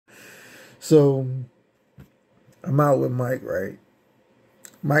So I'm out with Mike, right?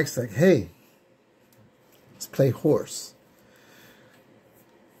 Mike's like, hey, let's play horse.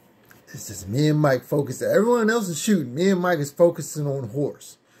 It's just me and Mike focused. Everyone else is shooting. Me and Mike is focusing on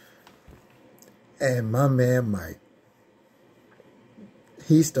horse. And my man Mike,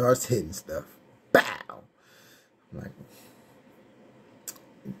 he starts hitting stuff. Bow! I'm like,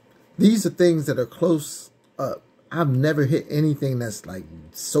 these are things that are close up. I've never hit anything that's like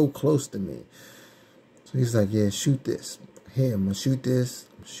so close to me. So he's like, yeah, shoot this. Hey, I'm going to shoot this.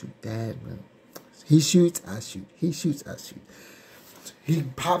 I'm going to shoot that. Man. He shoots, I shoot. He shoots, I shoot. He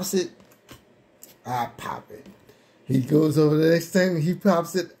pops it, I pop it. He goes over the next thing, he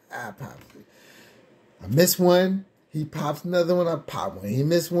pops it, I pop it. I miss one, he pops another one, I pop one. He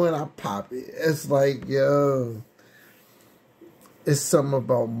missed one, I pop it. It's like, yo, it's something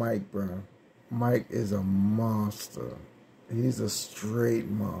about Mike, bro. Mike is a monster. He's a straight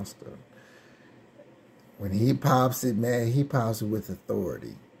monster. When he pops it, man, he pops it with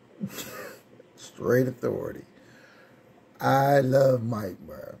authority. Straight authority. I love Mike,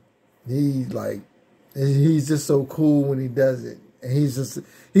 bro. He's just so cool when he does it. And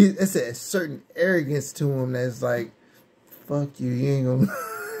it's a certain arrogance to him that's like, fuck you, you ain't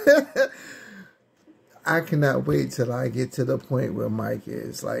gonna. I cannot wait till I get to the point where Mike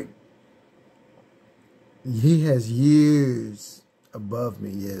is. Like, he has years above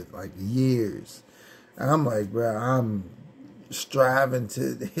me, yeah, like years. And I'm like, bro, I'm striving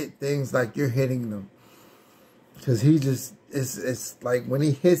to hit things like you're hitting them. Because he just, it's like when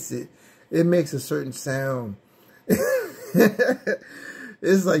he hits it, it makes a certain sound.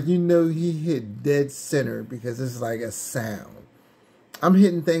 It's like, you know, he hit dead center because it's like a sound. I'm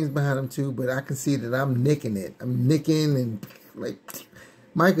hitting things behind him too, but I can see that I'm nicking it. I'm nicking and like,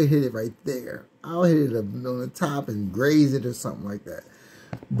 Michael hit it right there. I'll hit it on the top and graze it or something like that.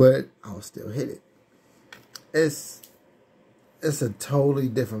 But I'll still hit it. It's a totally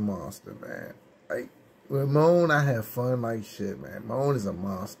different monster, man. Like, with Moan, I have fun like shit, man. Moan is a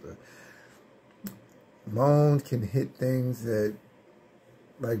monster. Moan can hit things that,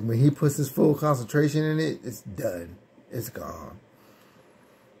 like, when he puts his full concentration in it, it's done. It's gone.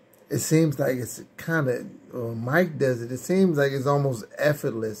 It seems like it's kind of, when Mike does it, it seems like it's almost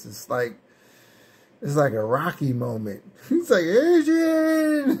effortless. It's like a Rocky moment. He's like,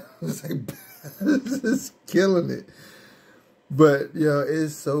 Adrian! It's like, just killing it. But, you know,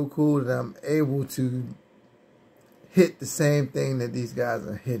 it's so cool that I'm able to hit the same thing that these guys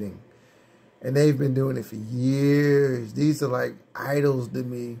are hitting. And they've been doing it for years. These are like idols to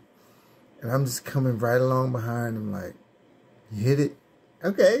me. And I'm just coming right along behind them like, you hit it?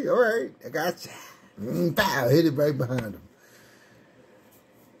 Okay, all right, I got you. Pow, hit it right behind them.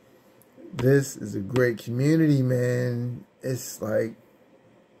 This is a great community, man. It's like,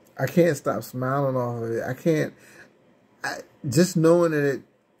 I can't stop smiling off of it. Just knowing that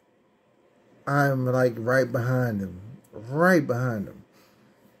I'm like right behind them. Right behind them.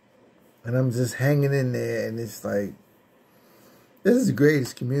 And I'm just hanging in there, and it's like, this is the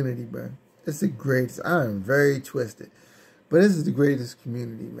greatest community, bro. It's the greatest. I am very twisted. But this is the greatest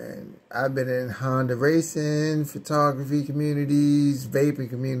community, man. I've been in Honda racing, photography communities, vaping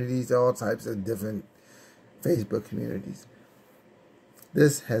communities, all types of different Facebook communities.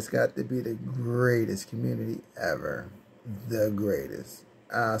 This has got to be the greatest community ever. The greatest.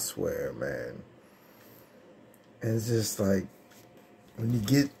 I swear, man. And it's just like, when you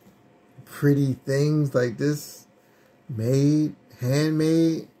get pretty things like this made,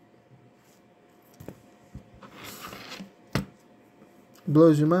 handmade,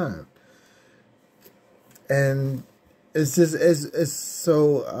 blows your mind. And it's just, it's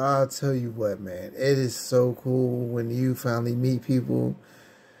so, I'll tell you what, man, it is so cool when you finally meet people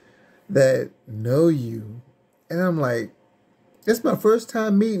that know you. And I'm like, it's my first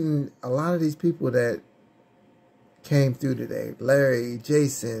time meeting a lot of these people that came through today. Larry,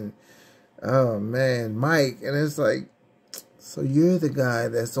 Jason, oh man, Mike. And it's like, so you're the guy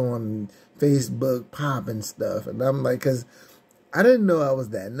that's on Facebook popping stuff. And I'm like, because I didn't know I was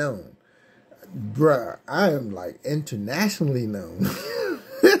that known. Bruh, I am like internationally known.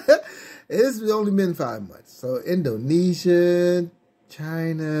 It's only been 5 months. So Indonesia,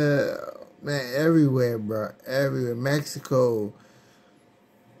 China, man, everywhere, bro. Everywhere. Mexico.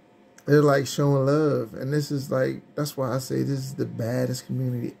 They're like showing love. And this is like, that's why I say this is the baddest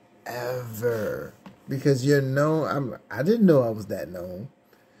community ever. Because you're known. I didn't know I was that known.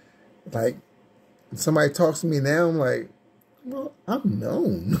 Like, if somebody talks to me now, I'm like, well, I'm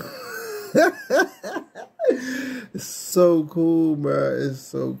known. It's so cool, bro. It's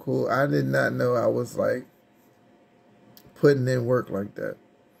so cool. I did not know I was like putting in work like that.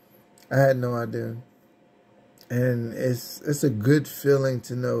 I had no idea. And it's a good feeling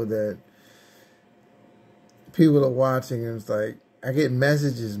to know that people are watching, and it's like, I get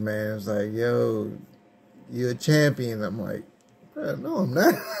messages, man. It's like, yo, you're a champion. I'm like, no, I'm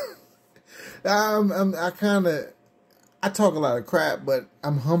not. I talk a lot of crap, but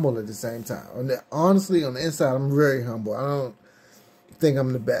I'm humble at the same time. Honestly, on the inside, I'm very humble. I don't think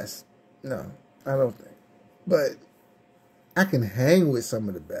I'm the best. No, I don't think. But I can hang with some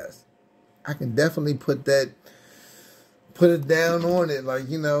of the best. I can definitely put it down on it, like,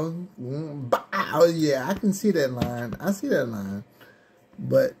 you know, bow, yeah, I can see that line. I see that line.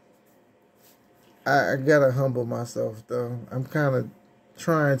 But I gotta humble myself, though. I'm kind of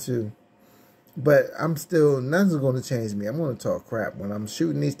trying to. But I'm still, nothing's going to change me. I'm going to talk crap when I'm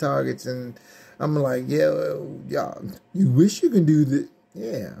shooting these targets, and I'm like, yeah, y'all, you wish you can do this.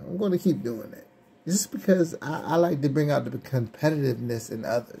 Yeah, I'm going to keep doing it. Just because I like to bring out the competitiveness in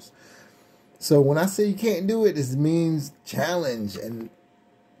others. So when I say you can't do it, this means challenge, and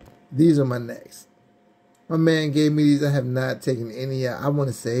these are my next. My man gave me these. I have not taken any out. I want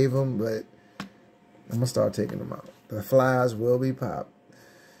to save them, but I'm going to start taking them out. The flies will be popped.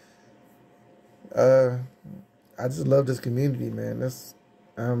 I just love this community, man.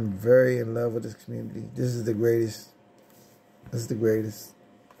 I'm very in love with this community. This is the greatest. This is the greatest.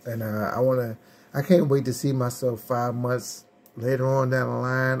 And I can't wait to see myself 5 months later on down the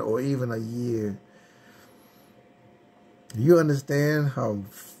line, or even a year. You understand how,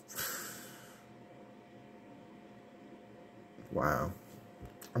 wow.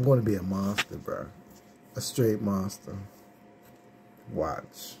 I'm going to be a monster, bro. A straight monster.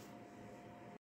 Watch.